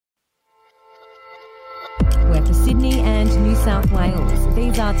New South Wales.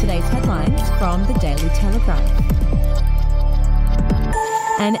 These are today's headlines from the Daily Telegraph.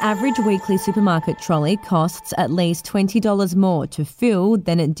 An average weekly supermarket trolley costs at least $20 more to fill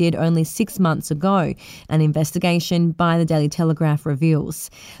than it did only 6 months ago, an investigation by the Daily Telegraph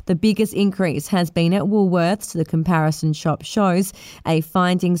reveals. The biggest increase has been at Woolworths, the comparison shop shows, a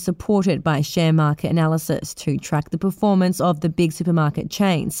finding supported by share market analysis to track the performance of the big supermarket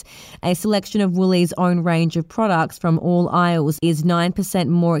chains. A selection of Woolies' own range of products from all aisles is 9%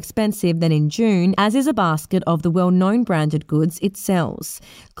 more expensive than in June, as is a basket of the well-known branded goods it sells.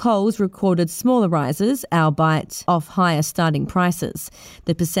 Coles recorded smaller rises, albeit off higher starting prices.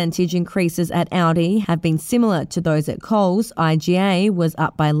 The percentage increases at Aldi have been similar to those at Coles. IGA was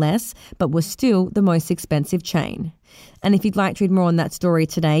up by less, but was still the most expensive chain. And if you'd like to read more on that story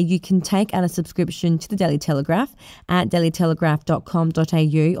today, you can take out a subscription to the Daily Telegraph at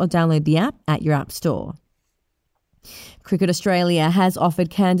dailytelegraph.com.au or download the app at your app store. Cricket Australia has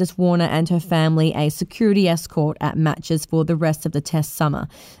offered Candice Warner and her family a security escort at matches for the rest of the Test summer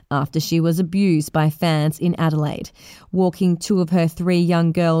after she was abused by fans in Adelaide. Walking two of her 3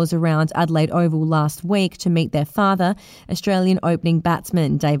 young girls around Adelaide Oval last week to meet their father, Australian opening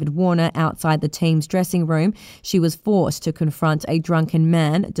batsman David Warner, outside the team's dressing room, she was forced to confront a drunken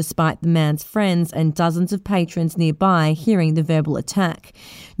man despite the man's friends and dozens of patrons nearby hearing the verbal attack.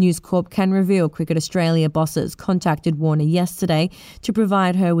 News Corp can reveal Cricket Australia bosses contacted Warner yesterday to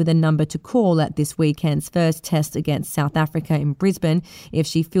provide her with a number to call at this weekend's first Test against South Africa in Brisbane if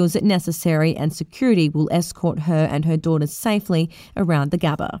she feels it necessary, and security will escort her and her daughters safely around the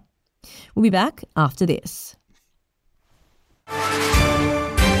Gabba. We'll be back after this.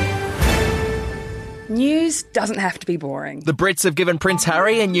 News doesn't have to be boring. The Brits have given Prince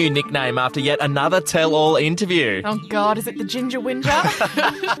Harry a new nickname after yet another tell-all interview. Oh God, is it the Ginger Whinger?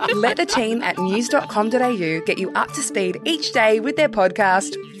 Let the team at news.com.au get you up to speed each day with their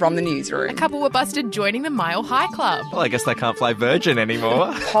podcast, From the Newsroom. A couple were busted joining the Mile High Club. Well, I guess they can't fly Virgin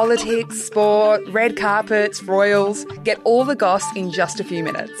anymore. Politics, sport, red carpets, royals. Get all the goss in just a few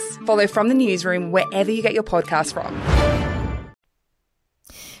minutes. Follow From the Newsroom wherever you get your podcast from.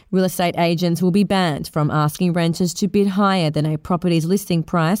 Real estate agents will be banned from asking renters to bid higher than a property's listing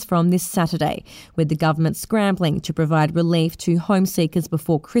price from this Saturday, with the government scrambling to provide relief to home seekers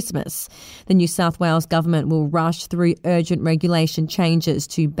before Christmas. The New South Wales government will rush through urgent regulation changes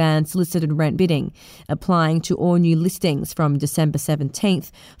to ban solicited rent bidding, applying to all new listings from December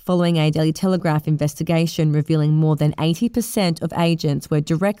 17th, following a Daily Telegraph investigation revealing more than 80% of agents were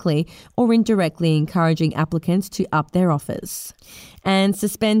directly or indirectly encouraging applicants to up their offers. And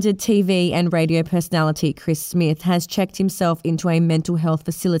suspended TV and radio personality Chris Smith has checked himself into a mental health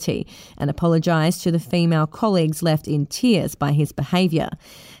facility and apologised to the female colleagues left in tears by his behaviour.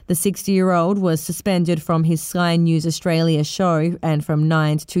 The 60-year-old was suspended from his Sky News Australia show and from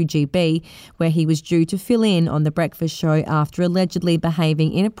 9 to 2GB, where he was due to fill in on the breakfast show after allegedly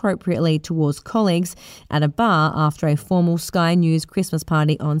behaving inappropriately towards colleagues at a bar after a formal Sky News Christmas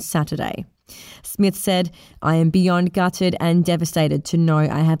party on Saturday. Smith said, "I am beyond gutted and devastated to know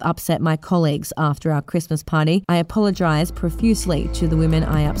I have upset my colleagues after our Christmas party. I apologise profusely to the women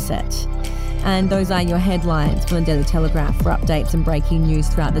I upset." And those are your headlines from the Daily Telegraph. For updates and breaking news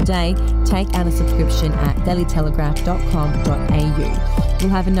throughout the day, take out a subscription at dailytelegraph.com.au. We'll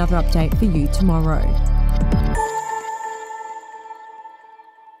have another update for you tomorrow.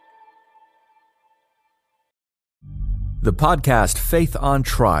 The podcast Faith on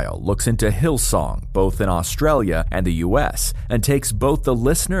Trial looks into Hillsong, both in Australia and the US, and takes both the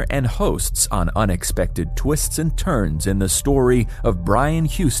listener and hosts on unexpected twists and turns in the story of Brian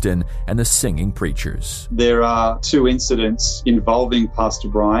Houston and the Singing Preachers. There are 2 incidents involving Pastor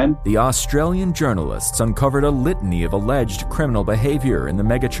Brian. The Australian journalists uncovered a litany of alleged criminal behavior in the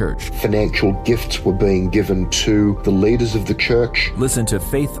megachurch. Financial gifts were being given to the leaders of the church. Listen to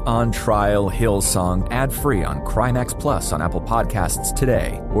Faith on Trial Hillsong ad-free on Crimex Plus on Apple Podcasts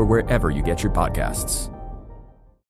today or wherever you get your podcasts.